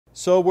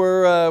So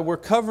we're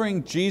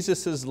covering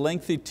Jesus'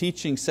 lengthy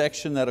teaching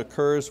section that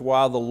occurs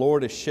while the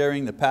Lord is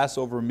sharing the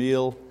Passover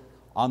meal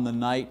on the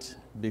night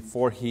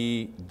before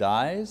He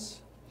dies.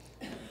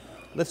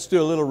 Let's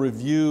do a little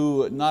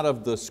review, not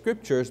of the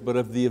scriptures, but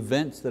of the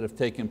events that have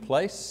taken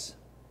place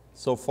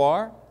so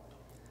far.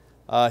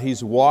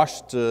 He's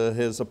washed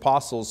His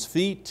apostles'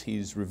 feet.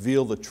 He's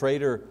revealed the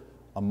traitor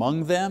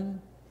among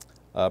them,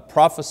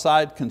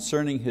 prophesied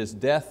concerning His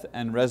death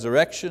and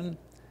resurrection.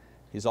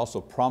 He's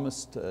also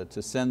promised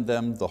to send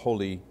them the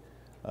Holy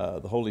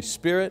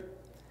Spirit.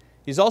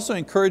 He's also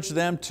encouraged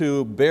them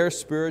to bear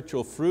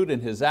spiritual fruit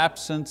in His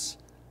absence,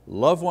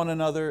 love one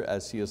another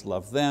as He has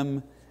loved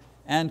them,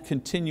 and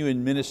continue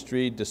in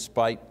ministry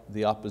despite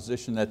the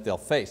opposition that they'll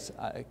face.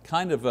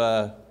 Kind of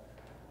a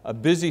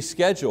busy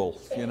schedule,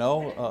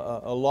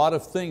 a lot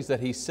of things that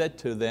He said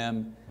to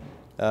them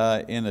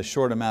in a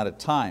short amount of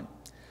time.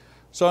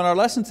 So in our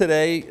lesson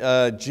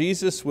today,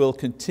 Jesus will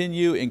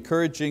continue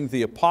encouraging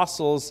the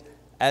apostles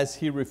as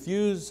He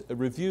reviews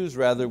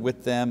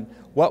with them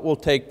what will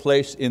take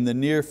place in the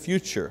near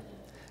future.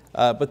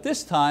 But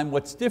this time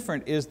what's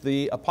different is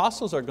the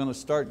apostles are going to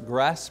start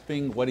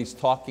grasping what He's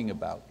talking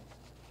about.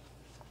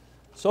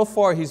 So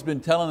far He's been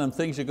telling them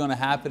things are going to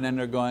happen and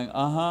they're going,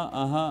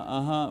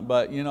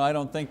 but I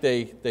don't think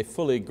they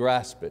fully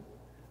grasp it.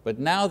 But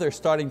now they're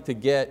starting to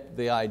get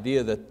the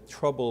idea that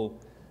trouble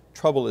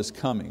is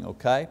coming,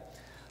 okay?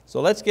 So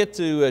let's get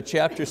to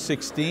chapter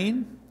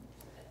 16.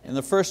 In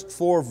the first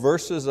 4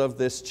 verses of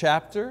this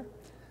chapter,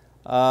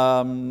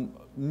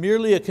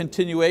 merely a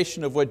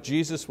continuation of what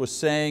Jesus was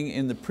saying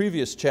in the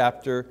previous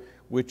chapter,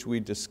 which we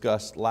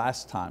discussed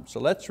last time.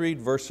 So let's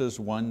read verses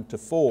 1 to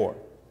 4.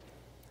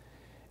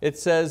 It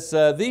says,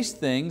 "These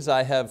things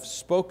I have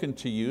spoken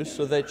to you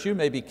so that you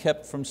may be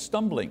kept from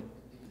stumbling.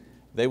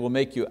 They will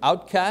make you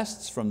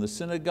outcasts from the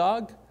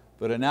synagogue,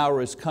 but an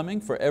hour is coming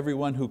for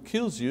everyone who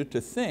kills you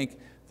to think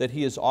that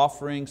he is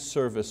offering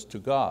service to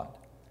God.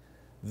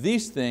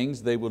 These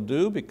things they will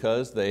do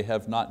because they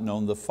have not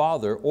known the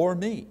Father or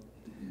me.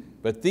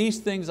 But these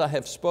things I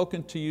have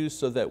spoken to you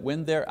so that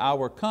when their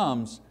hour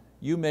comes,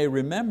 you may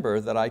remember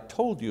that I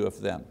told you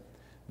of them.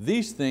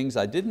 These things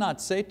I did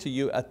not say to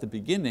you at the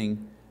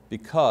beginning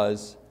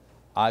because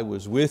I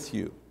was with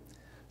you."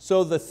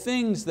 So the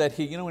things that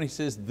when He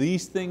says,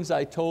 "these things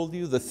I told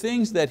you," the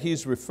things that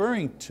He's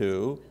referring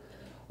to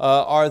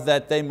are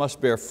that they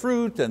must bear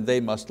fruit and they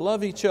must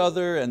love each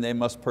other and they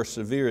must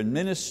persevere in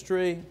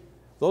ministry.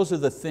 Those are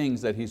the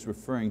things that He's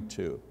referring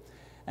to.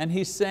 And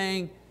He's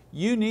saying,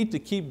 you need to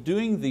keep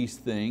doing these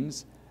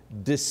things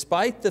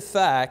despite the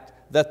fact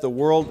that the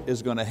world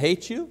is going to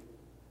hate you,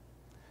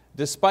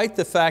 despite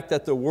the fact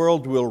that the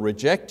world will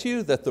reject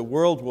you, that the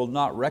world will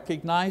not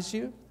recognize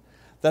you,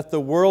 that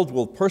the world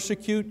will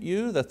persecute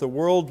you, that the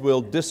world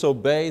will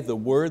disobey the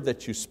word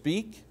that you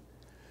speak.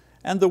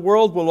 And the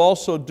world will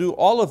also do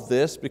all of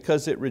this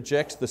because it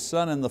rejects the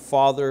Son and the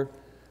Father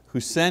who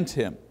sent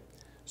Him.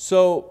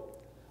 So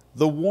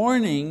the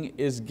warning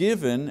is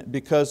given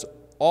because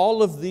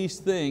all of these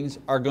things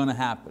are going to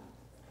happen.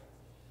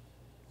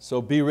 So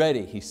be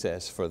ready, He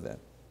says, for them.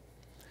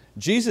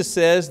 Jesus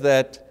says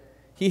that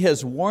He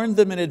has warned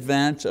them in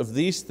advance of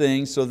these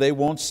things so they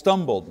won't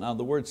stumble. Now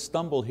the word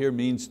stumble here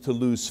means to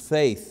lose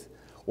faith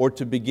or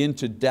to begin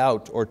to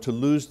doubt or to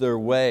lose their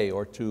way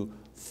or to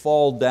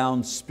fall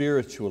down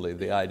spiritually,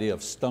 the idea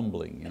of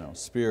stumbling,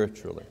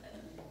 spiritually.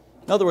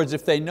 In other words,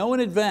 if they know in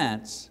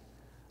advance,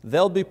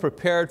 they'll be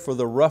prepared for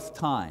the rough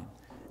time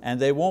and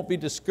they won't be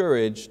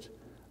discouraged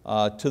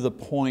to the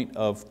point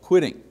of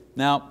quitting.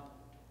 Now,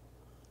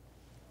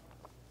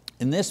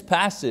 in this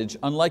passage,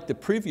 unlike the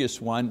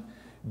previous one,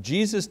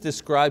 Jesus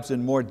describes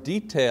in more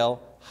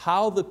detail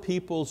how the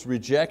people's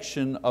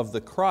rejection of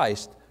the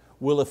Christ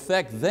will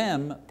affect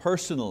them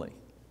personally.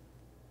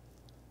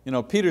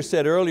 Peter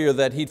said earlier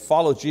that he'd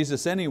follow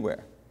Jesus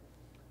anywhere.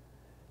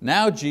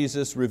 Now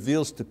Jesus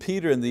reveals to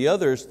Peter and the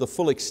others the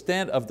full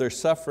extent of their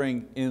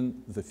suffering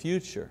in the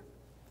future.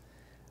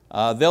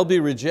 They'll be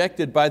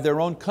rejected by their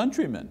own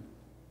countrymen.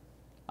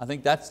 I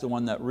think that's the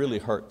one that really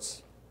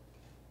hurts,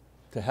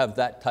 to have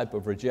that type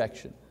of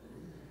rejection.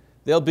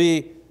 They'll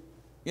be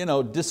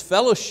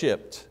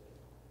disfellowshipped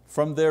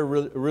from their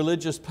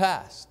religious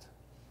past.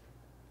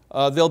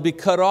 They'll be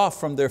cut off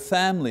from their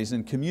families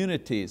and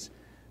communities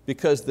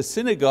because the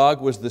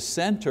synagogue was the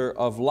center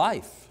of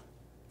life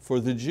for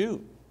the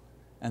Jew,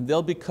 and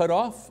they'll be cut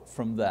off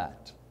from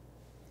that.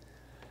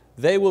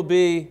 They will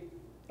be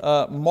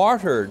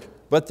martyred,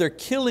 but their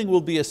killing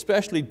will be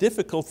especially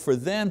difficult for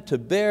them to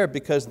bear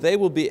because they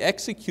will be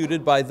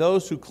executed by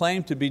those who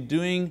claim to be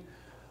doing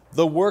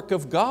the work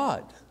of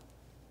God.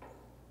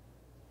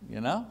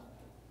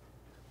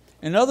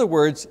 In other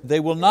words, they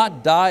will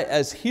not die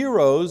as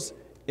heroes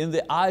in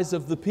the eyes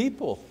of the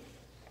people.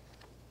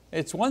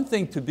 It's one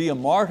thing to be a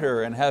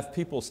martyr and have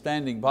people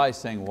standing by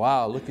saying,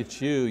 wow, look at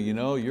you,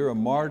 you're a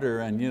martyr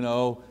and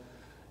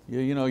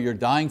you're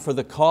dying for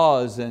the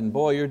cause and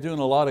boy, you're doing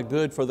a lot of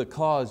good for the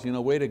cause,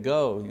 way to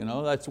go.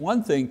 That's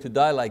one thing to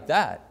die like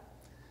that.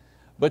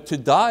 But to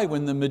die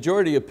when the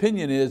majority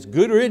opinion is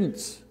good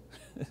riddance,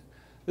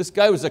 This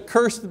guy was a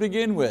curse to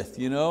begin with.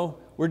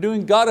 We're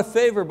doing God a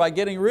favor by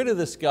getting rid of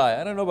this guy.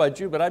 I don't know about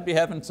you, but I'd be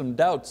having some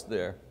doubts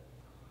there.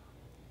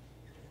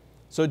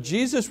 So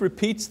Jesus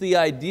repeats the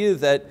idea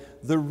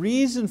that the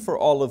reason for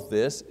all of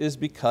this is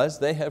because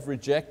they have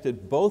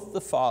rejected both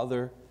the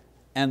Father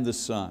and the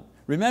Son.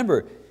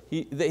 Remember,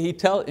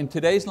 in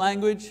today's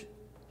language,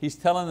 He's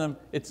telling them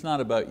it's not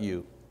about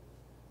you.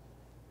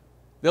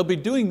 They'll be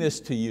doing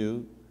this to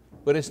you,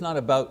 but it's not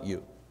about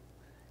you.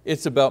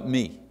 It's about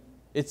me.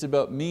 It's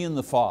about me and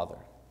the Father.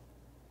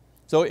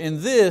 So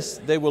in this,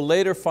 they will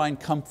later find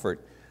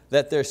comfort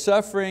that their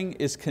suffering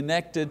is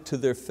connected to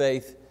their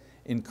faith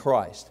in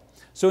Christ.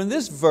 So in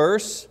this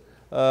verse,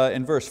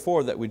 in verse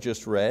 4 that we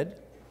just read,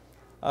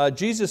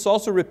 Jesus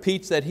also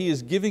repeats that He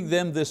is giving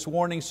them this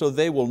warning so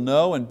they will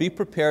know and be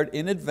prepared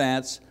in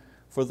advance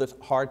for the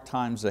hard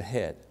times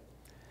ahead.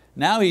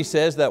 Now He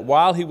says that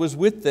while He was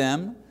with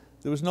them,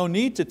 there was no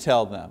need to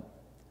tell them.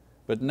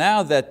 But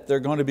now that they're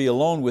going to be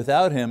alone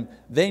without Him,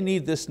 they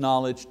need this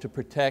knowledge to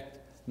protect,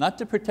 not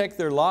to protect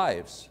their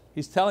lives.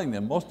 He's telling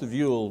them, most of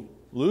you will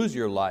lose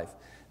your life.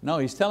 No,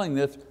 He's telling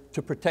them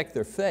to protect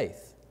their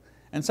faith.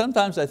 And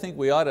sometimes I think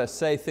we ought to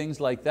say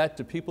things like that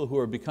to people who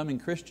are becoming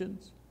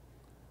Christians.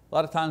 A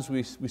lot of times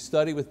we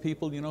study with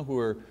people who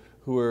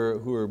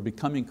are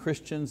becoming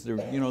Christians.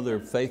 Their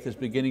faith is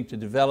beginning to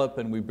develop,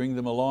 and we bring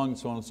them along and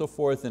so on and so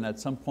forth, and at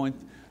some point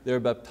they're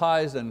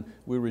baptized and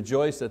we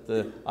rejoice at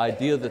the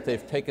idea that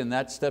they've taken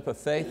that step of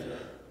faith.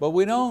 But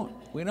we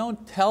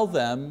don't tell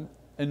them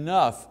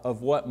enough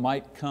of what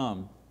might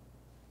come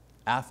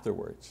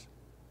afterwards,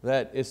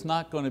 that it's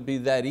not going to be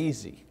that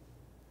easy.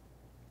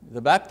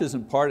 The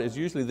baptism part is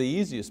usually the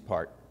easiest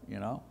part,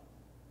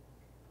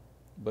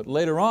 but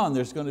later on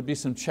there's going to be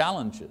some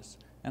challenges.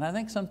 And I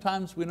think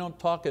sometimes we don't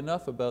talk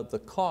enough about the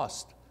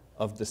cost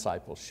of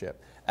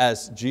discipleship,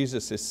 as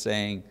Jesus is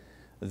saying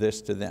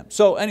this to them.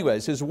 So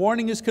anyways, His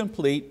warning is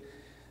complete.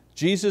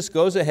 Jesus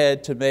goes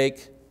ahead to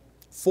make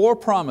 4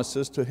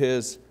 promises to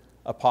His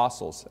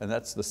apostles, and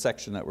that's the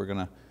section that we're going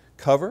to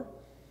cover.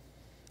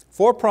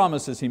 4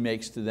 promises He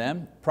makes to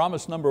them.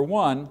 Promise number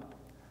 1,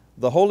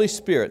 the Holy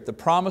Spirit, the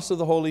promise of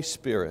the Holy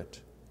Spirit.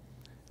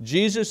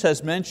 Jesus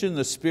has mentioned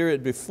the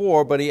Spirit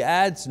before, but He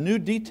adds new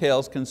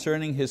details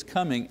concerning His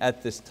coming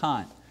at this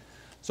time.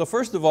 So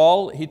first of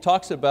all, He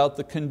talks about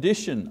the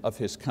condition of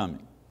His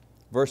coming.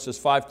 Verses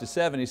 5 to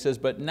 7, He says,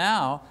 "But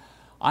now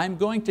I'm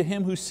going to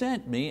Him who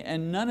sent me,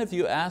 and none of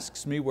you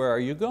asks me, 'Where are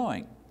you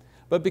going?'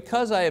 But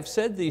because I have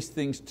said these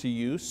things to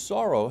you,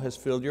 sorrow has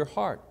filled your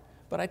heart.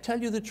 But I tell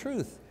you the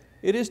truth,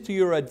 it is to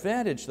your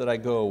advantage that I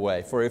go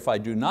away. For if I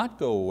do not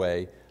go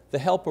away, the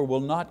Helper will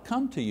not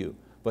come to you.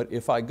 But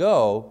if I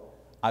go,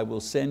 I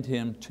will send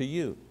Him to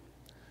you."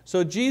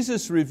 So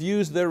Jesus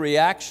reviews their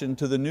reaction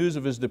to the news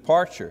of His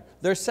departure.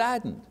 They're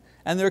saddened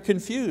and they're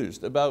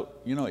confused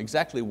about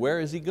exactly where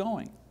is He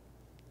going.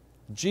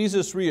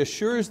 Jesus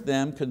reassures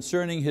them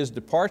concerning His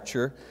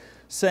departure,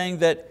 saying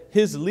that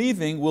His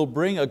leaving will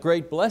bring a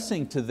great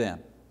blessing to them.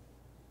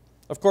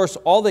 Of course,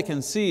 all they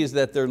can see is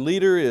that their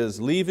leader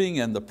is leaving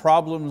and the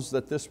problems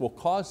that this will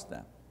cause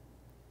them.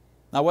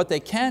 Now what they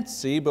can't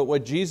see, but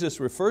what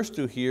Jesus refers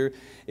to here,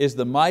 is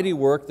the mighty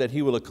work that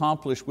He will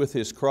accomplish with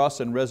His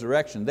cross and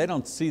resurrection. They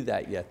don't see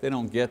that yet. They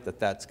don't get that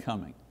that's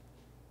coming.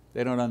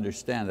 They don't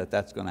understand that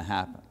that's going to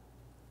happen.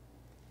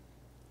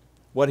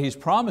 What He's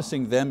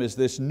promising them is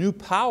this new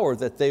power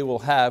that they will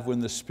have when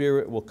the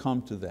Spirit will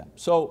come to them.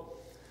 So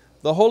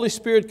the Holy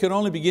Spirit can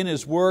only begin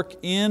His work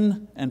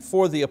in and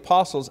for the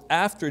apostles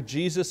after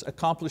Jesus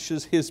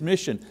accomplishes His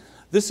mission.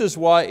 This is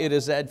why it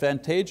is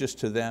advantageous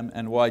to them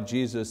and why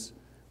Jesus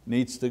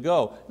needs to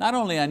go. Not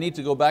only I need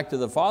to go back to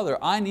the Father,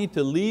 I need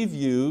to leave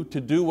you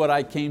to do what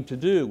I came to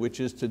do, which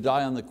is to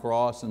die on the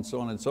cross and so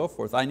on and so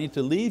forth. I need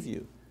to leave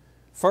you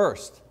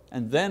first,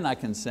 and then I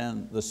can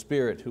send the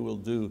Spirit who will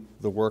do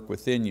the work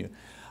within you.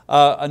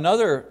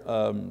 Another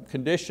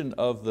condition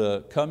of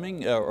the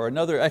coming, or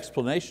another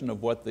explanation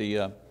of what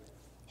the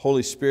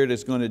Holy Spirit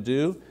is going to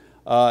do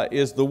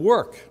is the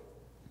work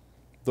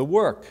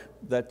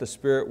that the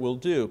Spirit will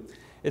do.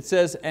 It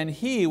says, "And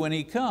He, when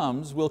He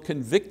comes, will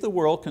convict the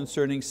world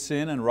concerning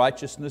sin and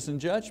righteousness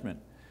and judgment.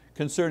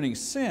 Concerning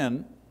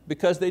sin,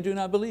 because they do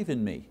not believe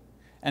in Me.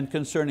 And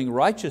concerning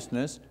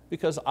righteousness,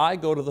 because I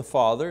go to the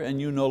Father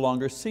and you no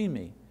longer see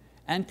Me.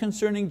 And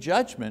concerning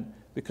judgment,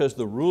 because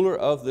the ruler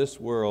of this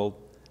world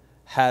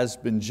has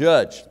been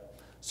judged."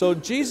 So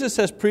Jesus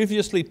has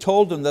previously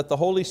told them that the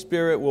Holy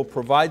Spirit will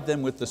provide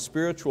them with the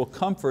spiritual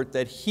comfort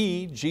that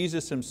He,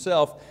 Jesus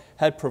Himself,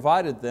 had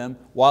provided them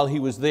while He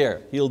was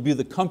there. He'll be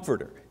the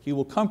comforter. He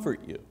will comfort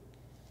you.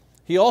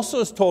 He also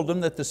has told them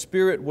that the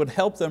Spirit would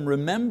help them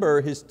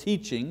remember His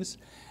teachings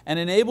and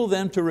enable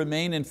them to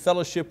remain in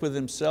fellowship with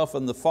Himself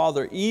and the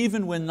Father,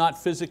 even when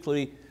not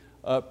physically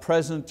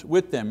present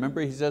with them.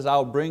 Remember, He says,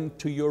 "I'll bring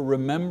to your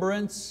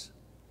remembrance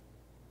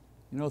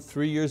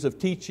 3 years of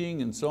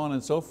teaching," and so on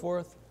and so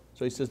forth.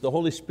 So He says the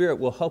Holy Spirit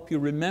will help you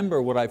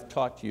remember what I've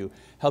taught you,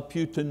 help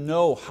you to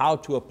know how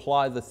to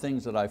apply the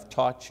things that I've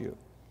taught you.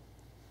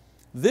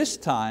 This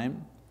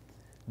time,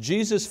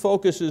 Jesus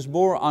focuses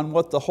more on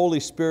what the Holy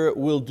Spirit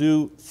will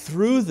do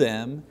through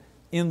them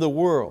in the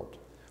world,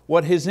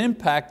 what His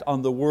impact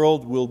on the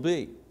world will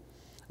be.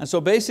 And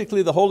so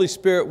basically the Holy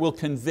Spirit will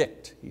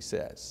convict, he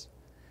says.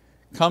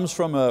 Comes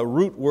from a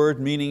root word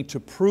meaning to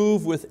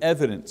prove with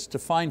evidence, to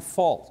find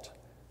fault,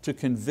 to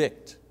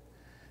convict.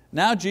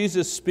 Now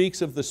Jesus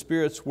speaks of the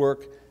Spirit's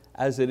work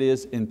as it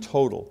is in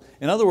total.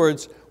 In other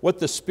words, what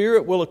the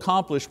Spirit will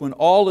accomplish when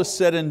all is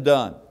said and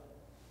done,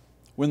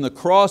 when the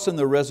cross and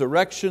the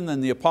resurrection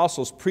and the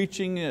apostles'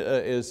 preaching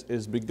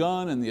is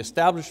begun and the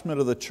establishment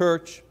of the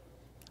church,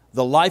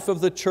 the life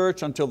of the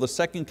church until the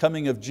second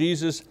coming of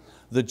Jesus,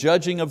 the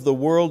judging of the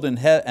world and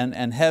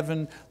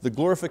heaven, the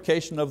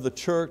glorification of the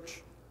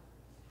church,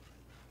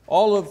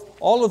 all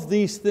of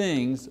these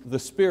things the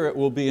Spirit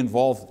will be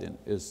involved in,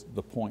 is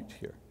the point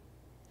here.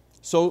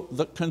 So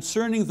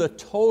concerning the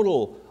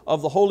total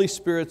of the Holy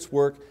Spirit's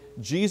work,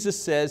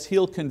 Jesus says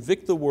He'll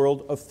convict the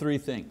world of three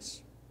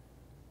things.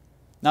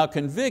 Now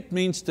convict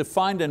means to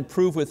find and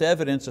prove with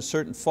evidence a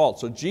certain fault.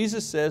 So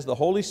Jesus says the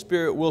Holy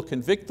Spirit will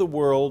convict the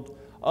world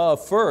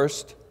of,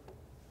 first,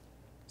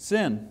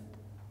 sin.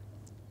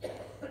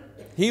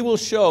 He will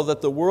show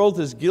that the world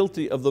is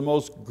guilty of the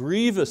most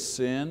grievous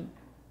sin,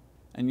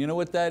 and you know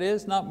what that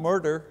is? Not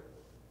murder,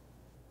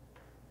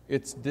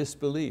 it's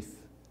disbelief.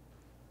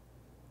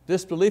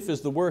 Disbelief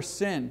is the worst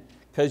sin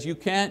because you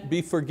can't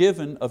be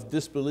forgiven of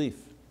disbelief.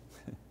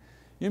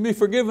 You can be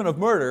forgiven of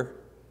murder,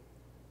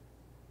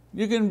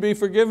 you can be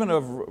forgiven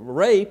of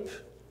rape,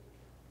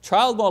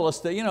 child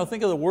molestation,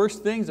 think of the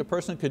worst things a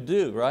person could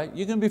do, right?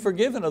 You can be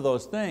forgiven of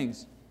those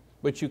things,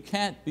 but you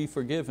can't be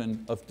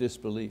forgiven of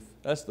disbelief.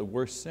 That's the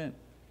worst sin.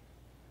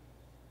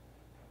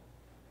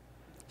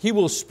 He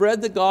will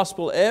spread the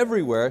gospel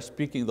everywhere,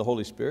 speaking of the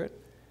Holy Spirit,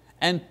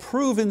 and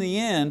prove in the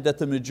end that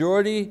the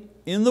majority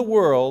in the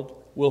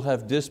world will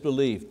have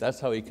disbelieved.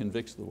 That's how He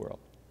convicts the world.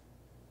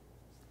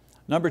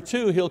 Number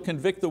two, He'll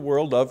convict the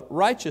world of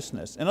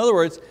righteousness. In other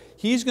words,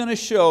 He's going to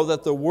show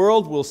that the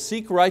world will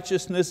seek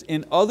righteousness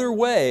in other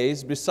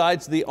ways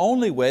besides the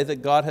only way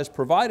that God has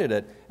provided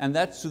it, and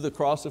that's through the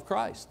cross of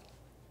Christ.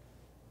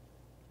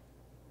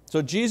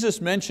 So Jesus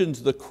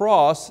mentions the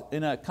cross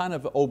in a kind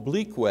of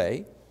oblique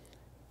way.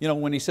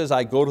 When He says,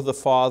 I go to the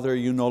Father,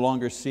 you no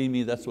longer see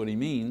me, that's what He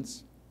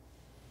means.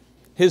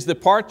 His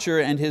departure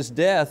and His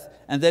death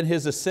and then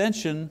His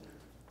ascension,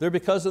 they're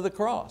because of the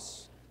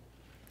cross.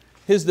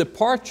 His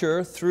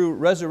departure through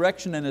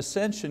resurrection and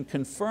ascension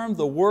confirmed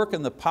the work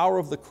and the power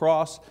of the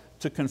cross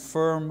to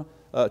confer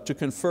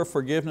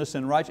forgiveness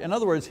and righteousness. In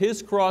other words,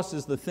 His cross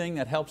is the thing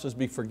that helps us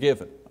be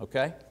forgiven.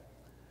 Okay?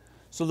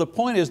 So the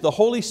point is, the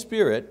Holy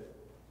Spirit,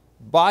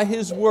 by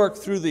His work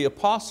through the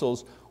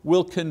apostles,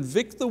 will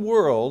convict the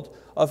world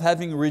of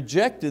having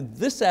rejected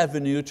this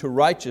avenue to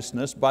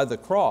righteousness by the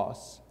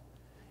cross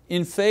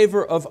in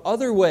favor of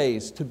other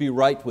ways to be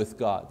right with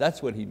God.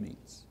 That's what He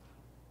means.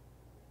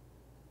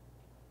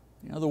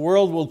 The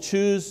world will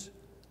choose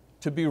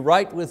to be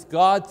right with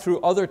God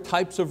through other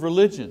types of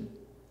religion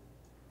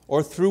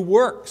or through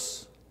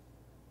works,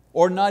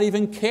 or not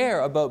even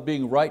care about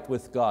being right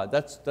with God.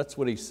 That's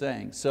what He's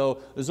saying.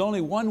 So there's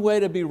only one way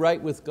to be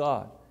right with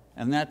God,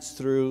 and that's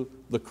through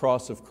the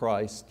cross of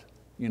Christ,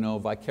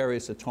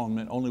 vicarious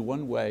atonement, only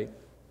one way,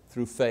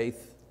 through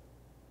faith.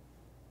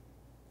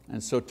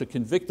 And so to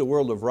convict the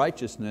world of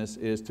righteousness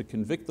is to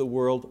convict the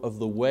world of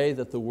the way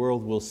that the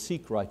world will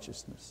seek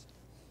righteousness.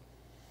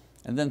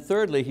 And then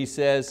thirdly, he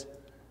says,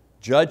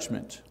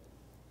 judgment.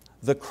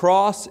 The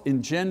cross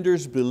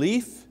engenders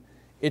belief,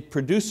 it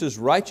produces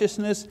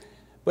righteousness,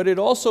 but it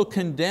also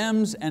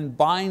condemns and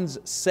binds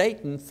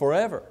Satan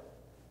forever.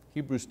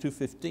 Hebrews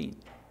 2:15.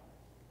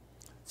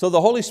 So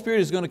the Holy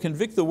Spirit is going to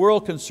convict the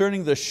world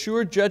concerning the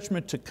sure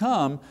judgment to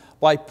come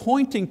by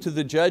pointing to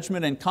the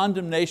judgment and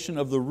condemnation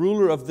of the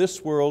ruler of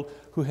this world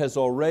who has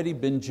already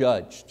been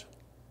judged.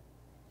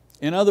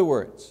 In other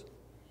words,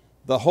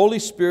 the Holy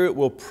Spirit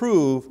will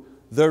prove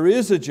there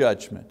is a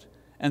judgment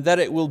and that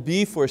it will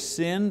be for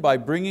sin by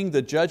bringing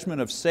the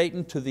judgment of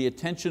Satan to the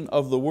attention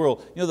of the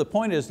world. The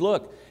point is,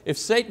 look, if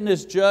Satan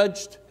is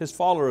judged, his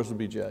followers will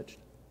be judged.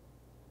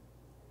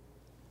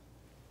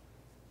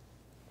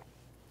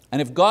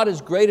 And if God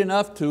is great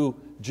enough to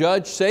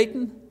judge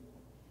Satan,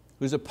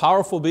 who's a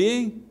powerful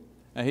being,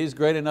 He's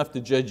great enough to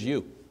judge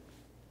you.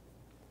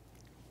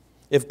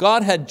 If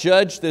God had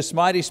judged this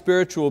mighty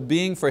spiritual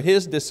being for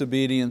his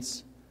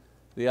disobedience,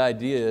 the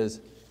idea is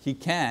He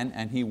can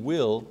and He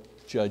will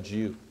judge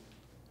you.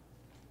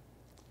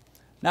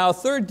 Now a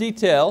third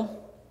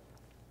detail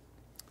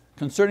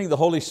concerning the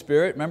Holy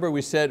Spirit, remember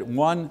we said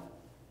 1,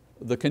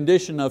 the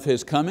condition of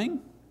His coming,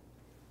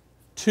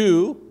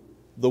 2,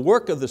 the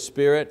work of the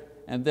Spirit,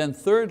 and then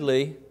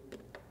thirdly,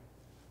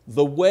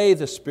 the way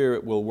the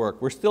Spirit will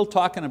work. We're still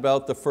talking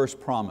about the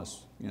first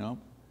promise.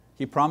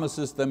 He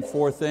promises them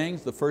 4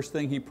 things. The first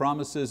thing He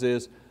promises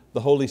is the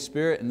Holy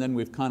Spirit, and then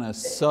we've kind of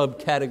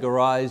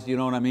sub-categorized,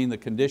 the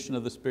condition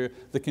of the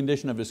Spirit, the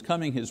condition of His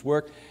coming, His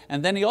work.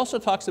 And then He also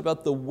talks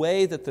about the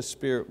way that the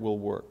Spirit will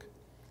work.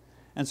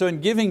 And so in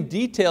giving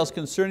details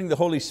concerning the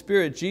Holy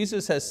Spirit,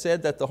 Jesus has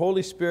said that the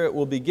Holy Spirit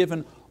will be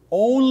given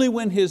only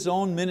when His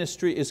own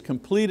ministry is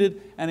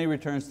completed and He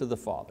returns to the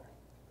Father.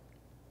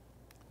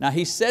 Now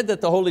He said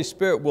that the Holy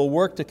Spirit will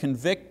work to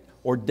convict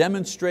or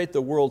demonstrate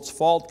the world's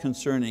fault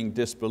concerning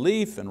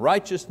disbelief and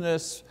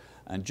righteousness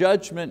and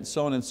judgment and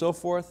so on and so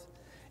forth.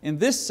 In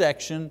this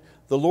section,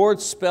 the Lord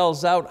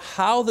spells out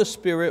how the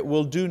Spirit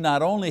will do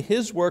not only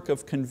His work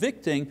of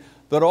convicting,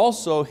 but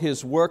also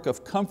His work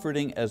of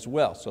comforting as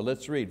well. So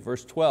let's read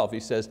verse 12. He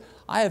says,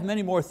 I have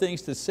many more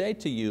things to say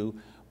to you,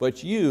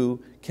 but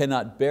you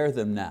cannot bear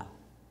them now.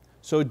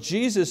 So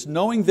Jesus,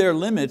 knowing their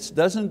limits,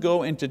 doesn't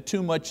go into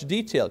too much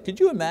detail. Could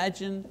you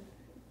imagine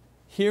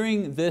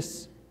hearing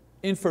this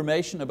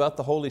information about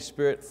the Holy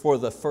Spirit for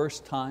the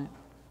first time?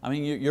 I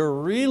mean, you're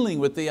reeling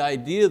with the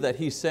idea that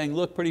He's saying,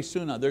 look, pretty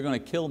soon they're going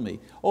to kill me.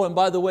 Oh, and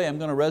by the way, I'm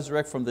going to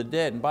resurrect from the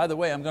dead. And by the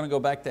way, I'm going to go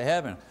back to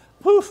heaven.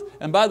 Poof,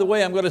 and by the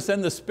way, I'm going to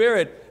send the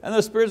Spirit, and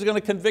the Spirit's going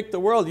to convict the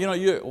world.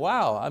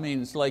 Wow, I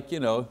mean, it's like,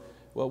 well,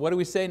 what do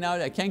we say now?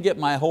 I can't get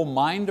my whole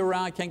mind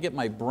around, I can't get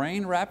my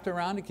brain wrapped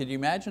around it. Could you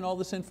imagine all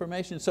this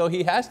information? So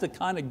He has to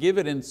kind of give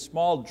it in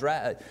small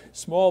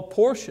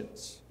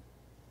portions.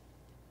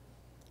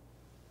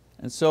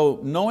 And so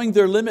knowing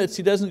their limits,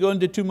 He doesn't go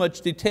into too much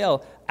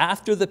detail.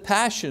 After the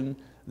Passion,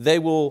 they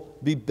will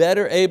be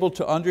better able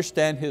to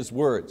understand His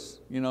words.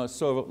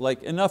 So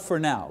like enough for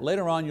now.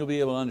 Later on you'll be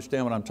able to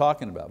understand what I'm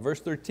talking about.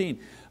 Verse 13,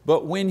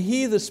 but when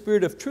He, the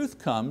Spirit of truth,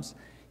 comes,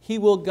 He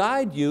will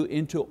guide you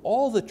into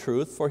all the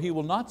truth, for He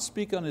will not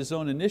speak on His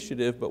own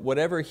initiative, but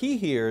whatever He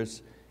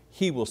hears,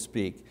 He will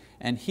speak,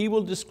 and He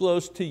will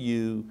disclose to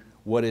you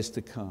what is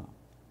to come.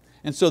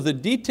 And so the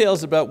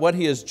details about what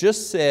He has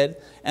just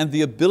said and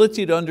the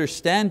ability to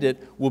understand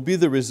it will be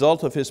the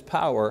result of His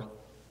power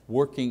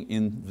working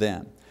in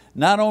them.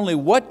 Not only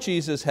what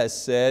Jesus has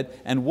said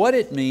and what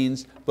it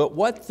means, but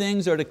what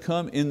things are to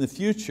come in the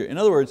future. In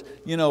other words,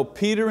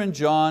 Peter and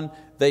John,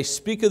 they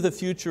speak of the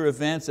future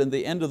events and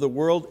the end of the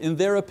world in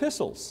their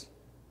epistles.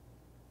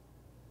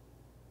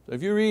 So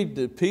if you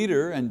read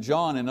Peter and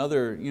John and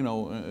other,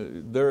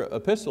 their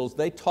epistles,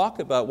 they talk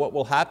about what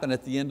will happen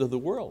at the end of the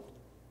world.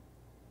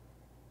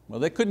 Well,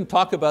 they couldn't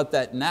talk about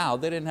that now.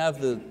 They didn't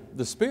have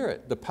the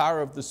Spirit, the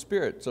power of the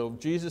Spirit. So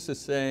Jesus is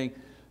saying,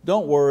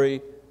 don't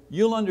worry,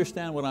 you'll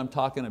understand what I'm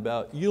talking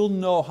about. You'll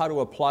know how to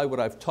apply what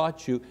I've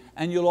taught you,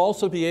 and you'll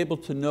also be able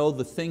to know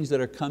the things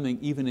that are coming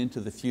even into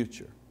the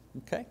future.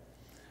 Okay?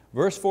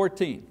 Verse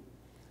 14,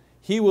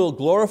 He will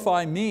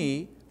glorify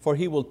me, for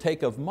He will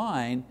take of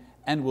mine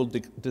and will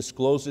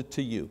disclose it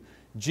to you.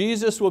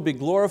 Jesus will be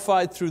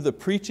glorified through the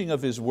preaching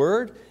of His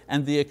word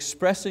and the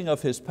expressing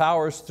of His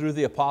powers through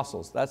the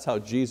apostles. That's how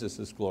Jesus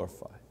is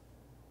glorified.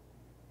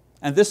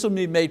 And this will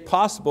be made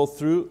possible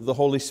through the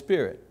Holy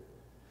Spirit.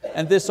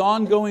 And this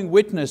ongoing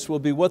witness will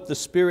be what the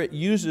Spirit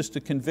uses to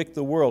convict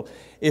the world.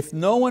 If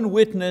no one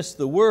witnessed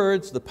the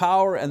words, the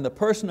power, and the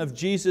person of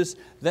Jesus,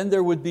 then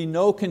there would be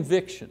no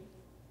conviction.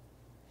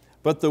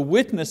 But the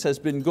witness has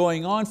been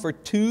going on for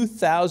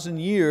 2,000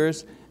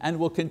 years and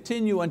will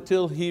continue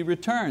until He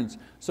returns.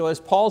 So as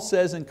Paul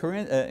says in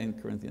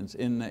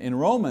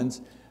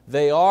Romans,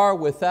 they are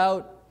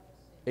without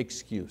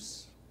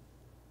excuse.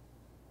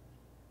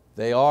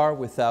 They are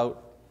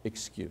without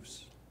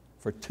excuse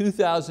for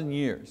 2,000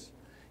 years.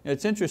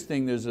 It's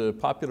interesting, there's a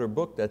popular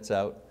book that's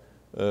out,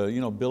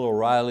 Bill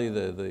O'Reilly,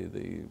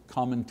 the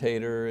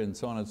commentator and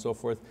so on and so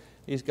forth.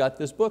 He's got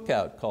this book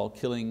out called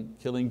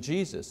Killing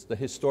Jesus, the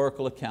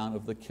historical account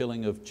of the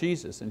killing of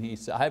Jesus. And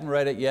I haven't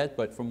read it yet,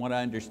 but from what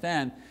I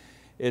understand,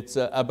 it's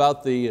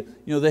about the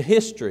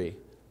history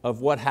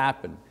of what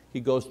happened. He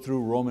goes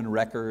through Roman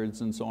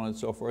records and so on and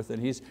so forth,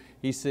 and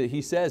he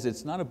says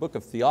it's not a book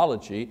of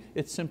theology,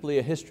 it's simply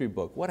a history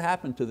book. What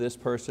happened to this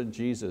person,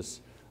 Jesus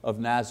of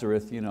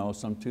Nazareth,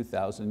 some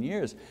 2,000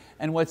 years?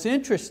 And what's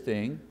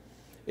interesting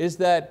is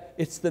that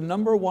it's the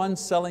 #1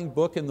 selling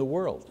book in the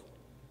world.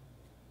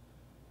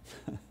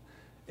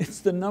 It's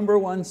the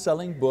 #1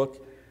 selling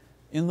book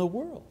in the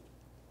world.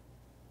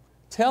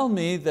 Tell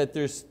me that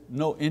there's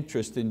no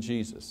interest in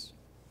Jesus.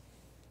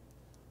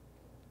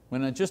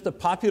 When it's just a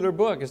popular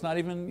book, it's not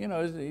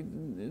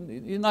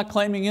even, he's not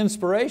claiming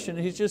inspiration,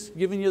 he's just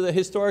giving you the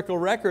historical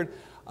record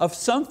of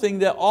something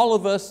that all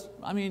of us,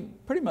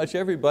 pretty much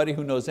everybody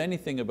who knows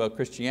anything about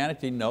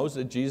Christianity knows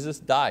that Jesus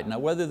died. Now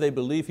whether they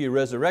believe He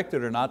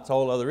resurrected or not is a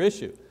whole other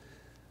issue.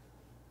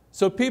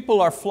 So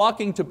people are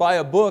flocking to buy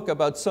a book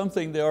about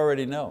something they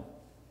already know.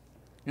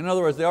 In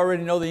other words, they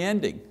already know the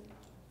ending.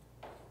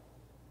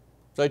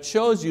 So it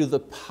shows you the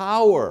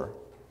power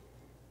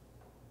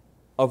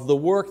of the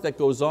work that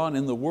goes on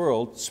in the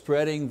world,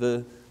 spreading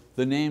the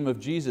name of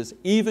Jesus,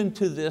 even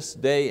to this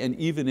day and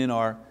even in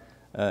our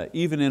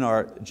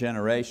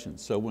generation.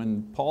 So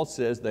when Paul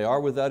says they are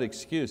without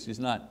excuse, he's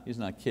not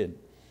kidding.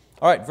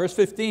 All right, verse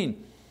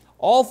 15.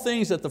 All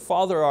things that the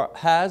Father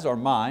has are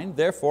mine,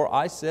 therefore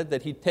I said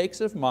that He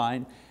takes of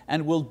mine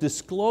and will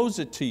disclose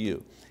it to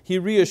you. He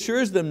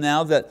reassures them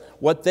now that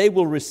what they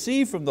will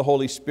receive from the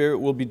Holy Spirit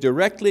will be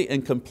directly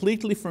and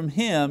completely from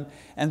Him,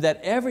 and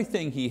that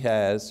everything He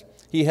has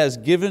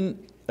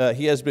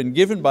been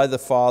given by the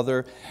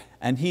Father,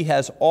 and He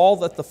has all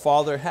that the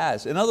Father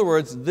has. In other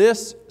words,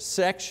 this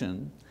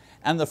section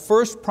and the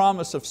first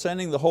promise of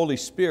sending the Holy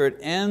Spirit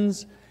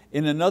ends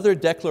in another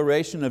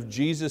declaration of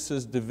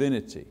Jesus'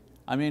 divinity.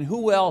 I mean,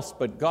 who else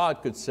but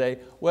God could say,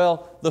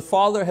 well, the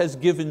Father has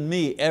given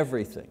me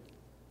everything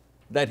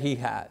that He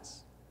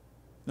has.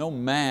 No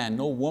man,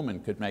 no woman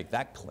could make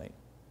that claim.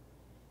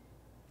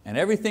 And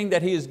everything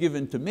that He has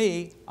given to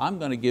me, I'm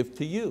going to give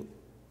to you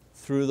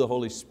through the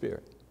Holy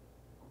Spirit.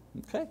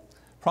 Okay?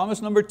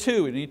 Promise number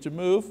 2, we need to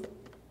move.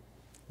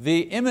 The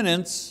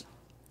imminence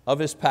of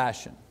His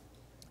passion.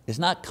 It's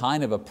not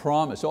kind of a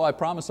promise, oh, I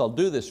promise I'll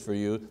do this for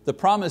you. The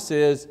promise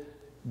is,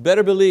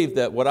 better believe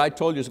that what I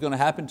told you is going to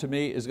happen to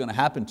me is going to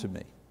happen to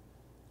me.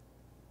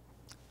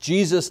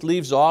 Jesus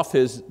leaves off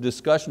His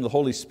discussion of the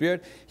Holy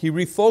Spirit. He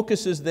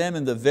refocuses them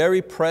in the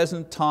very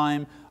present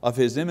time of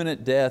His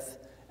imminent death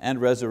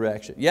and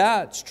resurrection.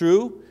 Yeah, it's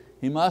true.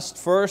 He must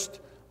first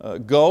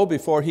go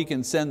before He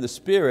can send the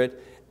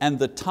Spirit, and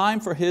the time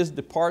for His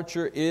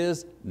departure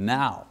is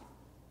now.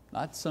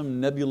 Not some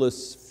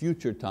nebulous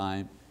future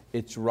time,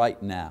 it's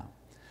right now.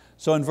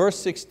 So in verse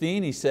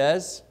 16 He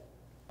says,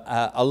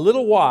 a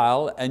little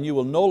while and you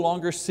will no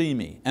longer see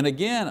me. And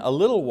again, a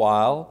little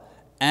while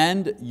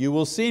and you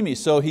will see me.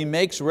 So He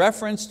makes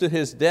reference to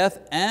His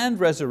death and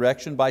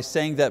resurrection by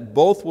saying that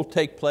both will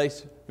take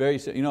place very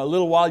soon. A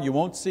little while you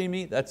won't see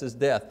me, that's His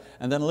death.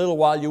 And then a little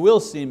while you will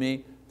see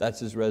me, that's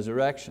His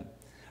resurrection.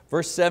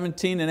 Verse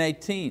 17 and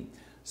 18.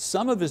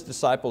 Some of His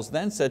disciples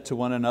then said to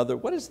one another,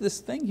 what is this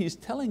thing He's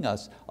telling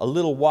us? A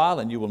little while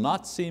and you will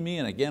not see me,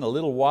 and again a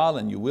little while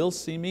and you will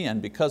see me,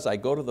 and because I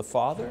go to the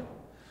Father?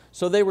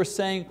 So they were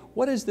saying,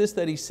 what is this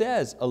that He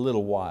says, a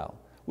little while?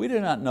 We do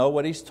not know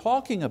what He's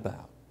talking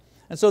about.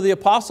 And so the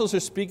apostles are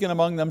speaking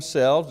among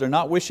themselves. They're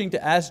not wishing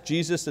to ask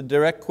Jesus a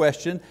direct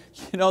question.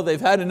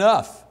 They've had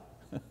enough.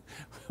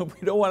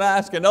 We don't want to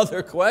ask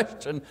another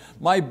question.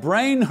 My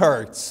brain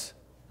hurts.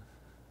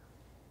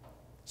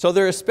 So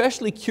they're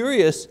especially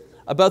curious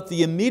about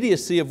the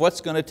immediacy of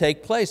what's going to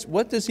take place.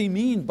 What does He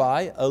mean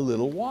by a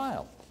little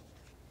while?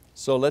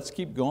 So let's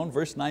keep going,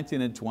 verse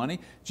 19 and 20.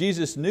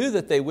 Jesus knew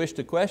that they wished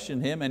to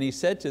question Him, and He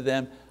said to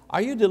them,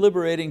 are you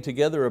deliberating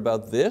together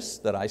about this,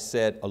 that I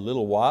said, a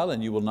little while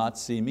and you will not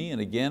see me, and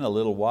again a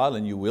little while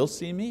and you will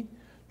see me?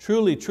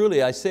 Truly,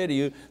 truly, I say to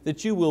you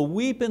that you will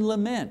weep and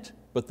lament,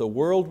 but the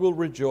world will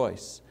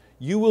rejoice.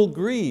 You will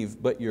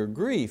grieve, but your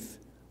grief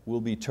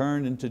will be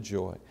turned into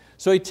joy.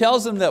 So He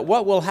tells them that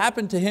what will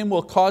happen to Him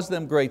will cause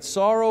them great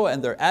sorrow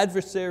and their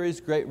adversaries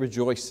great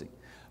rejoicing.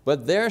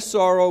 But their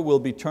sorrow will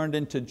be turned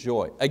into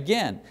joy.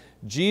 Again,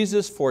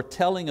 Jesus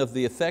foretelling of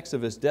the effects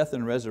of His death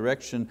and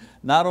resurrection,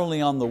 not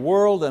only on the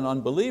world and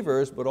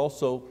unbelievers, but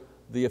also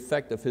the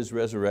effect of His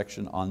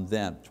resurrection on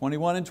them.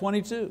 21 and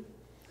 22.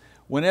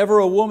 Whenever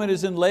a woman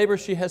is in labor,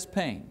 she has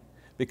pain,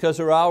 because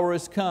her hour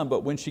is come,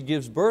 but when she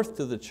gives birth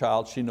to the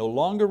child, she no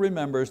longer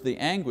remembers the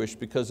anguish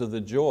because of the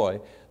joy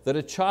that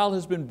a child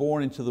has been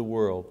born into the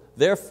world.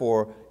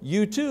 Therefore,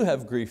 you too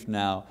have grief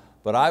now,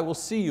 but I will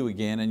see you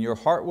again, and your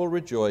heart will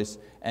rejoice,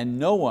 and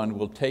no one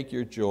will take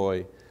your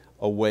joy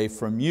away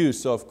from you.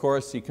 So of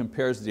course He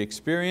compares the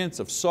experience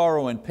of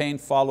sorrow and pain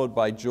followed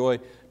by joy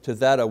to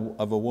that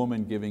of a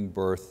woman giving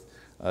birth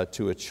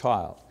to a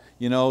child.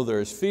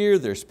 There's fear,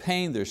 there's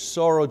pain, there's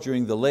sorrow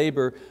during the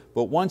labor,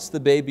 but once the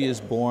baby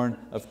is born,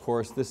 of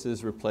course, this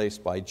is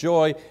replaced by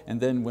joy, and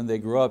then when they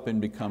grow up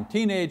and become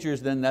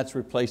teenagers, then that's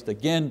replaced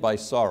again by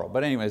sorrow.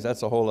 But anyways,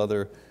 that's a whole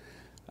other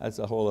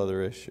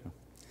issue.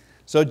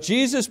 So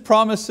Jesus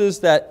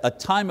promises that a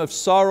time of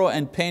sorrow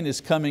and pain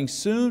is coming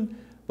soon,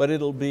 but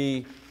it'll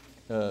be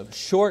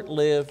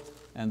short-lived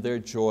and their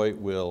joy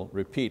will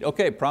repeat.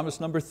 Okay,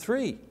 promise number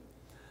 3.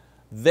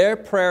 Their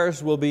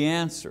prayers will be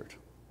answered.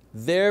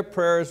 Their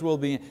prayers will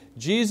be.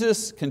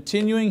 Jesus,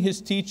 continuing His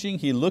teaching,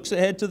 He looks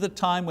ahead to the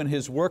time when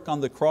His work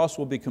on the cross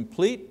will be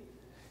complete,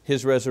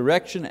 His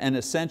resurrection and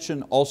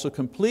ascension also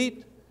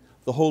complete,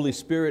 the Holy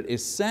Spirit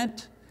is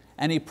sent,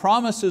 and He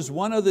promises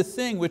one other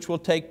thing which will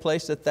take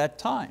place at that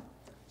time.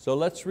 So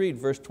let's read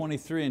verse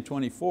 23 and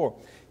 24.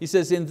 He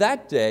says, in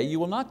that day you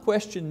will not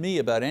question me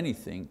about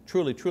anything.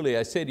 Truly, truly,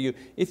 I say to you,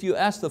 if you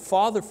ask the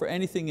Father for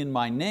anything in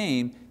my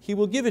name, He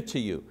will give it to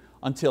you.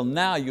 Until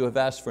now you have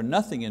asked for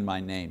nothing in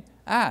my name.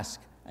 Ask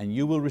and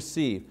you will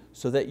receive,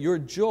 so that your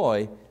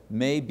joy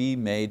may be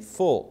made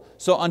full.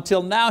 So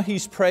until now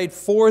He's prayed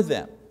for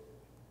them.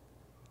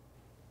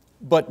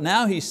 But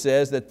now He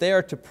says that they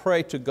are to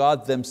pray to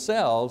God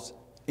themselves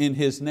in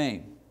His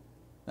name.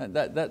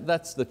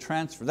 That's the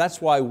transfer.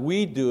 That's why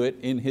we do it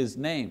in His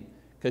name.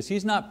 Because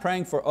He's not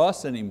praying for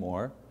us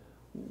anymore.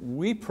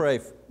 We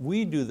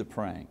do the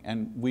praying,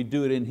 and we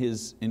do it in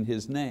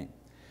His name.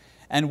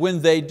 And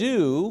when they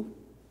do,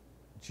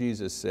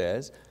 Jesus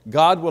says,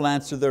 God will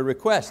answer their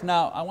request.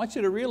 Now, I want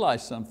you to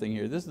realize something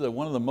here. This is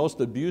one of the most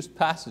abused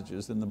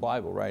passages in the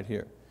Bible right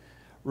here.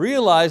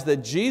 Realize that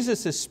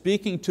Jesus is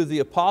speaking to the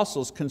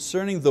apostles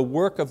concerning the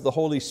work of the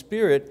Holy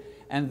Spirit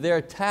and their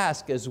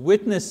task as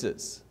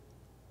witnesses.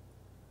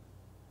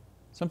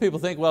 Some people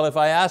think, well, if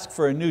I ask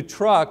for a new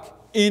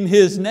truck in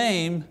His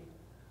name,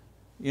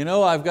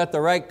 I've got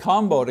the right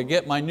combo to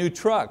get my new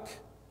truck.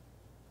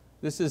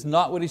 This is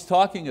not what he's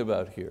talking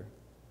about here.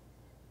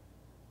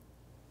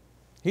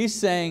 He's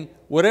saying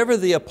whatever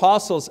the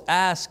apostles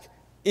ask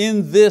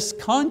in this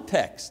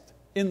context,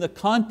 in the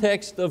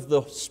context of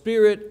the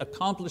Spirit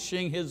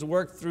accomplishing His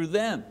work through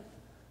them.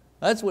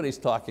 That's what he's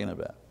talking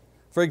about.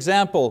 For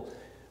example,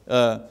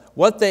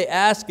 what they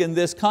ask in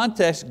this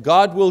context,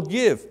 God will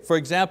give. For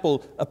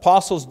example,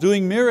 apostles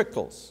doing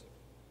miracles,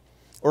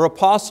 or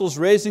apostles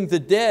raising the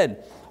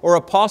dead, or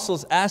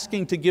apostles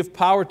asking to give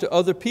power to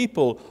other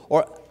people,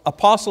 or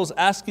apostles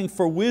asking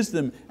for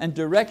wisdom and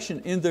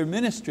direction in their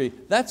ministry.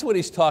 That's what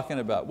he's talking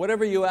about.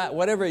 Whatever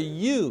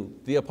you,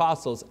 the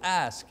apostles,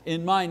 ask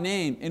in my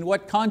name, in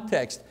what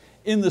context?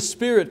 In the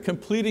Spirit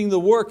completing the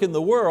work in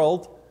the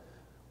world,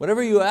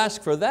 whatever you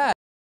ask for that,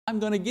 I'm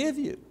going to give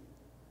you.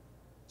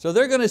 So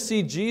they're going to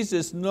see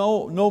Jesus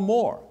no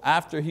more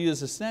after He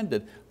is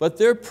ascended. But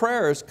their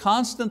prayers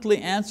constantly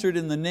answered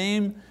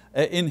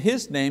in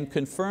His name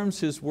confirms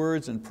His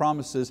words and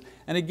promises,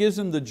 and it gives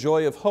them the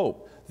joy of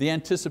hope, the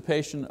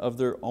anticipation of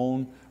their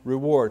own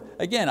reward.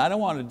 Again, I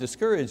don't want to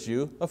discourage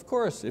you. Of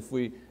course, if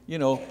we,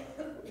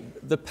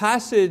 the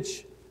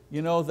passage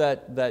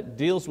that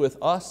deals with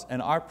us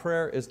and our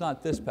prayer is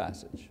not this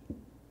passage.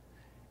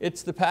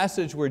 It's the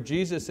passage where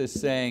Jesus is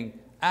saying,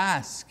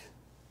 ask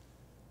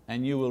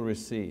and you will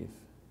receive.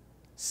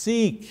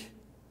 Seek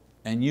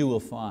and you will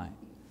find.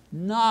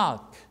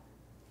 Knock,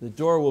 the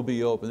door will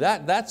be open.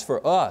 That's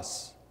for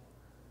us.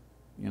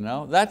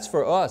 That's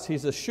for us.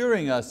 He's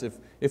assuring us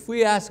if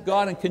we ask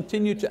God and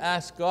continue to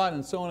ask God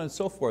and so on and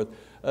so forth.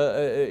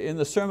 In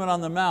the Sermon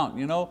on the Mount,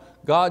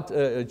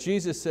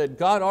 Jesus said,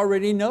 God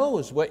already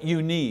knows what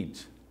you need.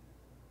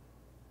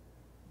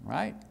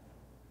 Right?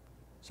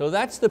 So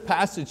that's the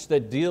passage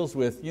that deals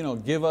with,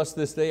 give us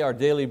this day our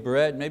daily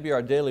bread. Maybe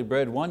our daily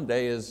bread one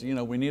day is,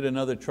 we need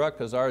another truck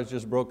because ours is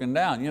just broken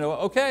down.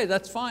 Okay,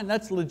 that's fine,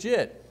 that's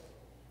legit.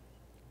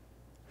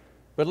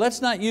 But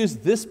let's not use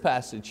this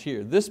passage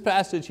here. This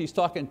passage, he's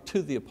talking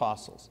to the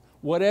apostles.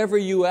 Whatever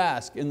you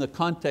ask in the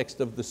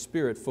context of the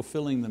Spirit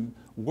fulfilling the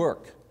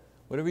work,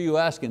 whatever you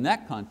ask in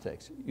that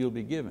context, you'll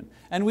be given.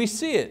 And we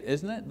see it,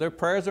 isn't it? Their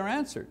prayers are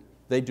answered.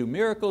 They do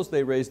miracles,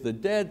 they raise the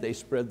dead, they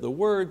spread the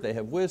word, they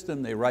have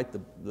wisdom, they write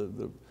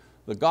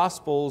the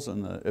Gospels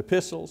and the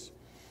epistles.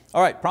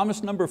 All right,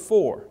 promise number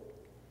 4.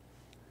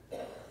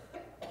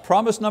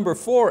 Promise number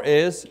 4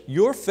 is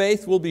your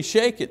faith will be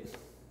shaken.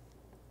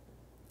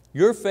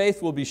 Your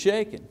faith will be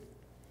shaken.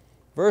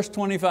 Verse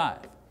 25,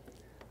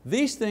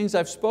 these things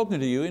I've spoken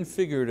to you in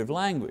figurative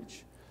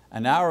language.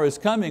 An hour is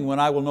coming when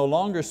I will no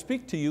longer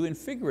speak to you in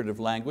figurative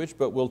language,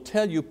 but will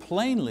tell you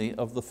plainly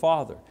of the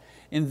Father.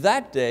 In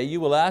that day you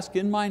will ask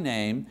in my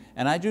name,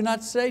 and I do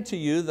not say to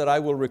you that I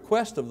will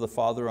request of the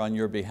Father on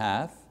your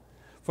behalf,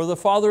 for the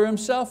Father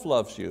Himself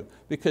loves you,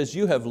 because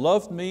you have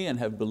loved me and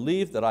have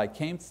believed that I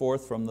came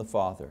forth from the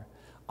Father.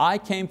 I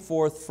came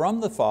forth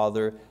from the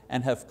Father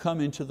and have come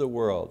into the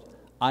world.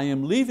 I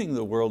am leaving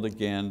the world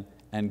again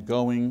and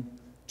going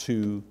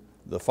to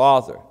the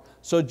Father.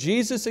 So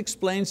Jesus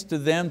explains to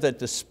them that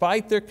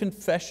despite their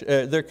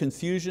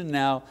confusion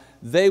now,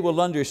 they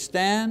will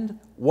understand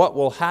what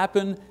will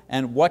happen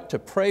and what to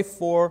pray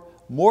for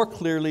more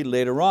clearly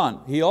later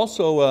on. He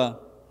also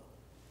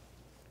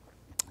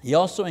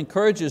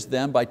encourages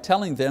them by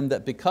telling them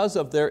that because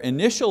of their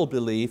initial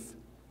belief,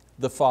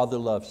 the Father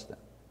loves them.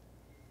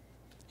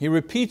 He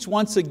repeats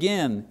once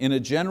again in a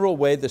general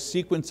way the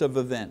sequence of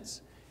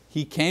events.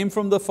 He came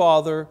from the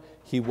Father,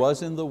 He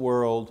was in the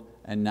world,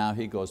 and now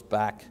He goes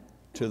back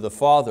to the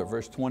Father.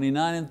 Verse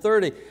 29 and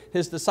 30,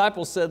 His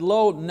disciples said,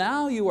 lo,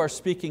 now you are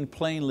speaking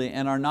plainly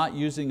and are not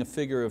using a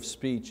figure of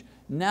speech.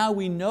 Now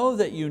we know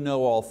that you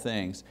know all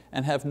things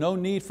and have no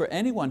need for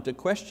anyone to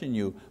question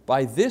you.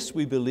 By this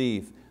we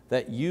believe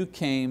that you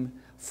came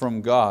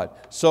from God.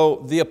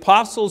 So the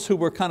apostles who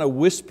were kind of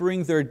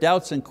whispering their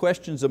doubts and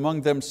questions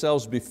among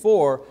themselves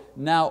before,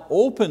 now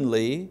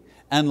openly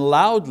and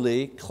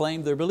loudly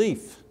claim their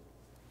belief.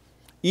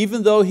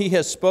 Even though He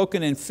has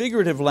spoken in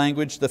figurative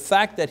language, the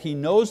fact that He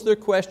knows their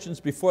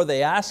questions before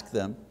they ask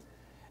them,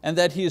 and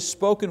that He has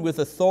spoken with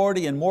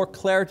authority and more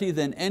clarity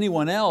than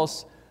anyone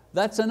else,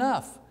 that's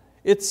enough.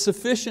 It's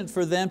sufficient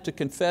for them to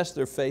confess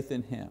their faith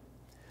in Him.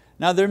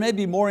 Now there may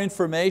be more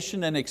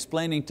information and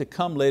explaining to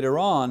come later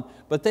on,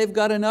 but they've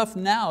got enough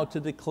now to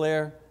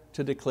declare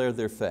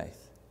their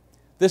faith.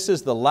 This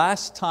is the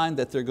last time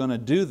that they're going to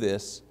do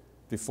this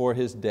before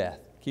His death.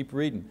 Keep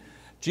reading.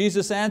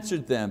 Jesus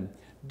answered them,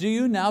 do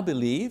you now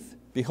believe?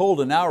 Behold,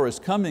 an hour is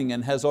coming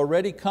and has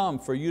already come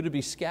for you to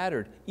be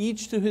scattered,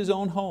 each to his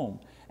own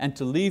home, and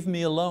to leave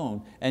me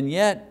alone. And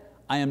yet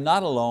I am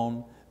not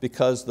alone,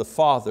 because the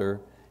Father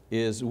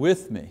is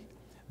with me.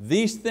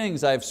 These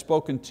things I have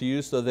spoken to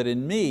you so that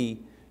in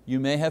me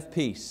you may have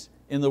peace.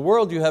 In the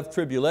world you have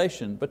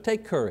tribulation, but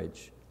take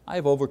courage. I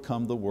have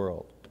overcome the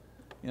world.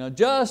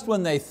 Just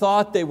when they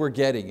thought they were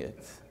getting it,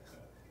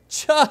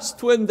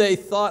 just when they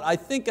thought, I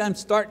think I'm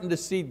starting to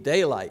see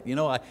daylight,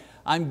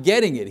 I'm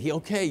getting it.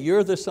 Okay,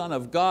 you're the Son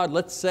of God.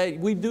 Let's say,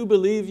 we do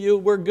believe you,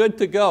 we're good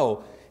to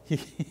go.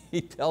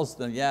 he tells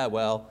them, yeah,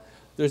 well,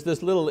 there's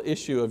this little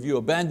issue of you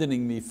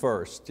abandoning me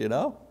first.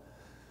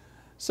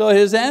 So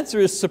his answer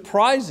is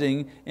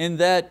surprising in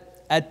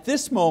that at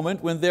this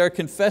moment when they're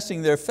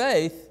confessing their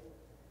faith,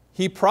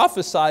 he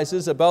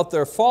prophesies about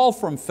their fall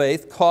from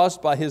faith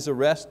caused by his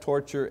arrest,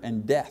 torture,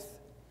 and death.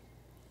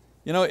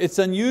 It's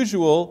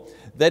unusual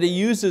that he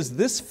uses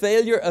this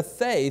failure of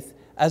faith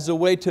as a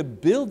way to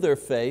build their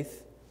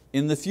faith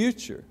in the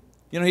future.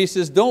 He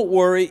says, don't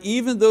worry,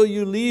 even though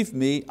you leave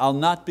me, I'll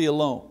not be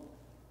alone.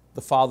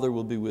 The Father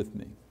will be with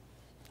me.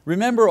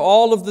 Remember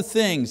all of the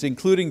things,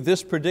 including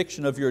this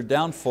prediction of your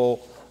downfall,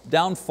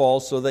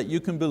 so that you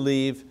can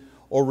believe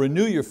or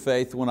renew your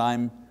faith when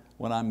I'm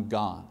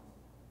gone.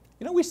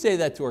 We say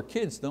that to our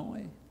kids, don't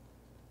we?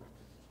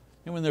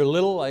 And when they're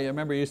little, I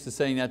remember used to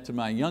saying that to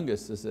my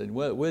youngest. I said,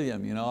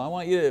 William,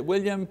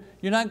 William,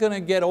 you're not going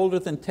to get older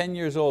than 10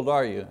 years old,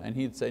 are you? And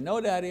he'd say,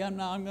 no, Daddy, I'm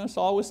not. I'm going to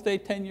always stay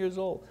 10 years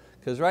old.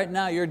 Because right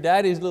now you're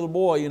Daddy's little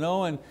boy,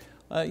 and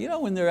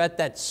when they're at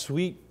that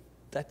sweet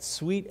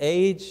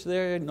age,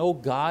 there, no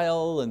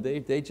guile, and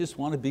they just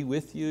want to be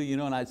with you,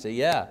 and I'd say,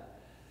 yeah.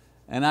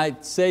 And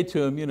I'd say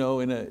to him,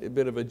 in a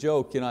bit of a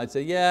joke, I'd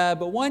say, yeah,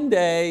 but one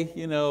day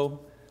you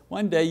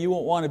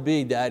won't want to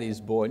be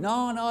Daddy's boy.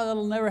 No,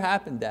 that'll never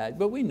happen, Dad.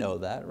 But we know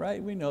that,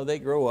 right? We know they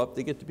grow up,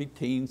 they get to be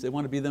teens, they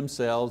want to be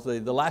themselves.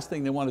 The last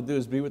thing they want to do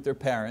is be with their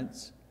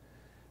parents.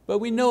 But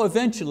we know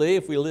eventually,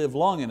 if we live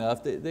long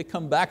enough, they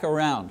come back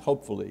around,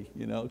 hopefully,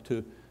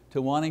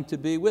 to wanting to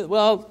be with.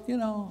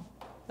 Well,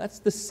 that's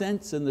the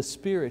sense and the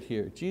spirit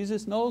here.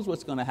 Jesus knows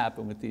what's going to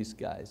happen with these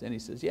guys. And He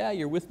says, yeah,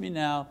 you're with me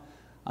now.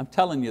 I'm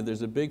telling you,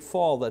 there's a big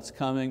fall that's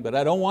coming, but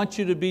I don't want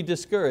you to be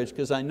discouraged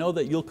because I know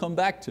that you'll come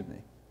back to me.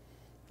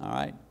 All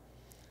right?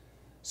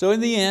 So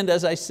in the end,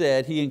 as I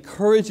said, He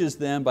encourages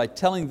them by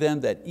telling them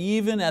that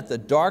even at the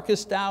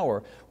darkest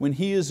hour, when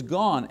He is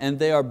gone and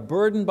they are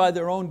burdened by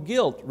their own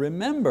guilt,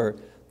 remember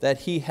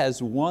that He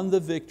has won the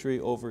victory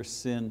over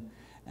sin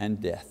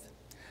and death.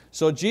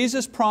 So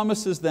Jesus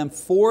promises them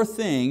 4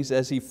 things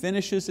as He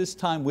finishes His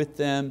time with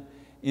them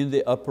in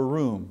the upper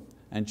room.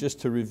 And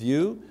just to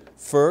review,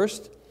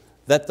 first,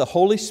 that the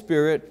Holy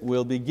Spirit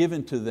will be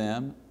given to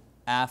them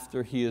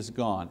after He is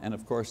gone. And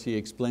of course He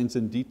explains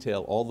in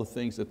detail all the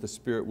things that the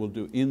Spirit will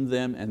do in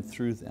them and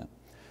through them.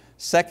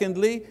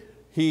 Secondly,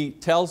 He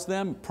tells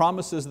them,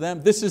 promises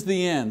them, this is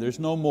the end, there's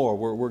no more.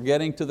 We're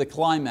getting to the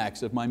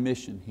climax of my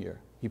mission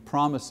here. He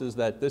promises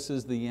that this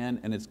is the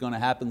end and it's going to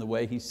happen the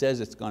way He says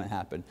it's going to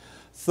happen.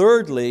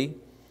 Thirdly,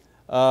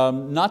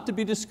 not to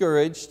be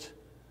discouraged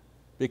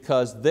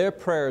because their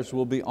prayers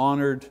will be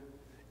honored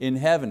in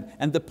heaven.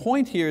 And the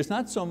point here is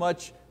not so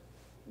much,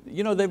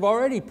 they've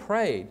already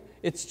prayed.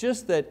 It's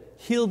just that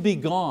He'll be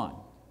gone.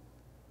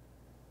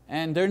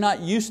 And they're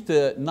not used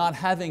to not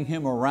having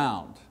Him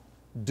around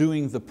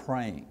doing the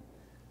praying.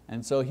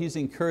 And so He's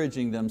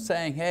encouraging them,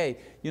 saying, hey,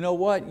 you know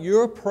what?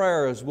 Your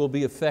prayers will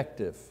be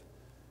effective.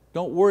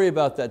 Don't worry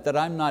about that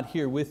I'm not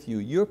here with you.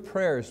 Your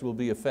prayers will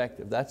be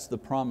effective. That's the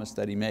promise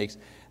that He makes.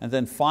 And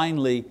then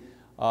finally,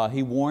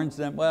 He warns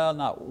them, well,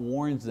 not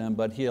warns them,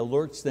 but He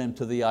alerts them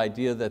to the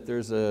idea that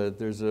there's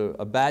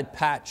a bad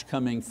patch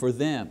coming for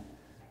them.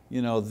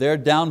 Their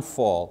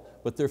downfall,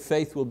 but their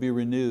faith will be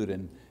renewed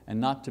and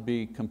not to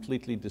be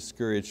completely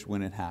discouraged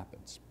when it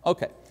happens.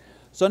 Okay,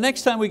 so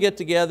next time we get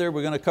together,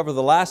 we're going to cover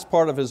the last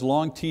part of His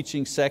long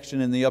teaching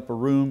section in the upper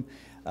room,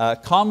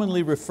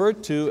 commonly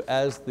referred to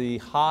as the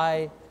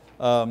high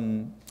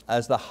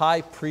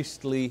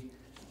priestly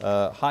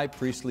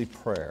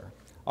prayer.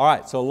 All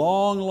right, so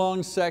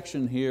long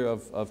section here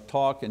of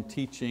talk and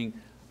teaching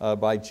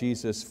by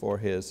Jesus for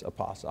His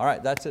apostles. All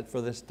right, that's it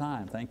for this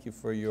time. Thank you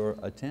for your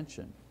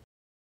attention.